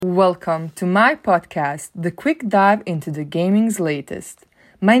Welcome to my podcast, The Quick Dive into the Gaming's Latest.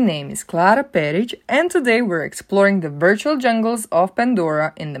 My name is Clara Peric, and today we're exploring the virtual jungles of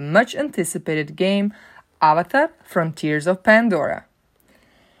Pandora in the much-anticipated game Avatar: Frontiers of Pandora.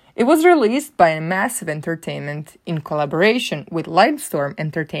 It was released by Massive Entertainment in collaboration with Lightstorm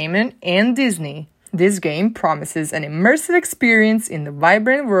Entertainment and Disney. This game promises an immersive experience in the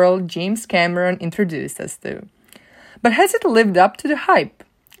vibrant world James Cameron introduced us to. But has it lived up to the hype?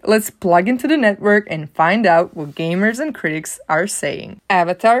 Let's plug into the network and find out what gamers and critics are saying.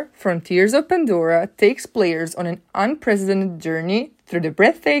 Avatar: Frontiers of Pandora takes players on an unprecedented journey through the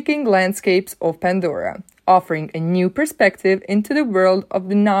breathtaking landscapes of Pandora, offering a new perspective into the world of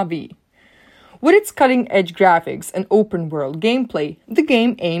the Na'vi. With its cutting-edge graphics and open-world gameplay, the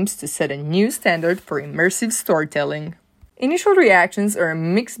game aims to set a new standard for immersive storytelling. Initial reactions are a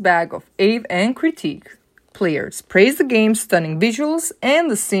mixed bag of awe and critique. Players praise the game's stunning visuals and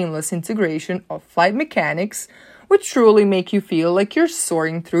the seamless integration of flight mechanics, which truly make you feel like you're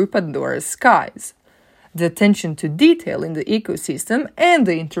soaring through Pandora's skies. The attention to detail in the ecosystem and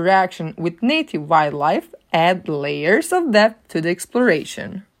the interaction with native wildlife add layers of depth to the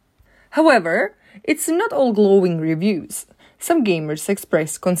exploration. However, it's not all glowing reviews. Some gamers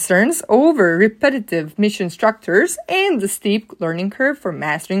express concerns over repetitive mission structures and the steep learning curve for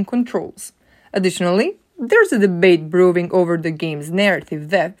mastering controls. Additionally, there's a debate brewing over the game's narrative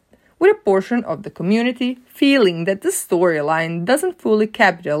depth, with a portion of the community feeling that the storyline doesn't fully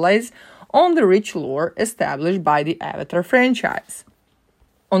capitalize on the rich lore established by the Avatar franchise.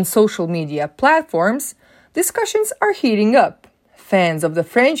 On social media platforms, discussions are heating up. Fans of the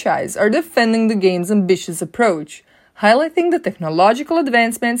franchise are defending the game's ambitious approach, highlighting the technological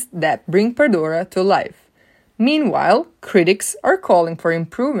advancements that bring Pandora to life. Meanwhile, critics are calling for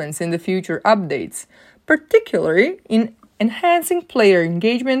improvements in the future updates, particularly in enhancing player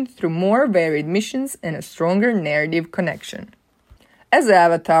engagement through more varied missions and a stronger narrative connection. As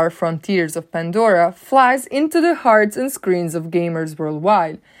Avatar: Frontiers of Pandora flies into the hearts and screens of gamers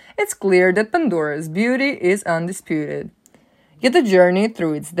worldwide, it's clear that Pandora's beauty is undisputed. Yet the journey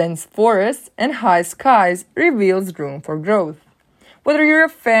through its dense forests and high skies reveals room for growth. Whether you're a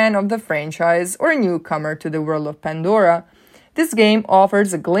fan of the franchise or a newcomer to the world of Pandora, this game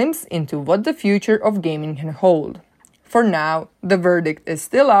offers a glimpse into what the future of gaming can hold. For now, the verdict is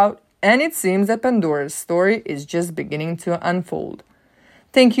still out, and it seems that Pandora's story is just beginning to unfold.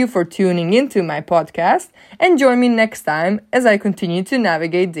 Thank you for tuning into my podcast, and join me next time as I continue to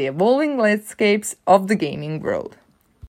navigate the evolving landscapes of the gaming world.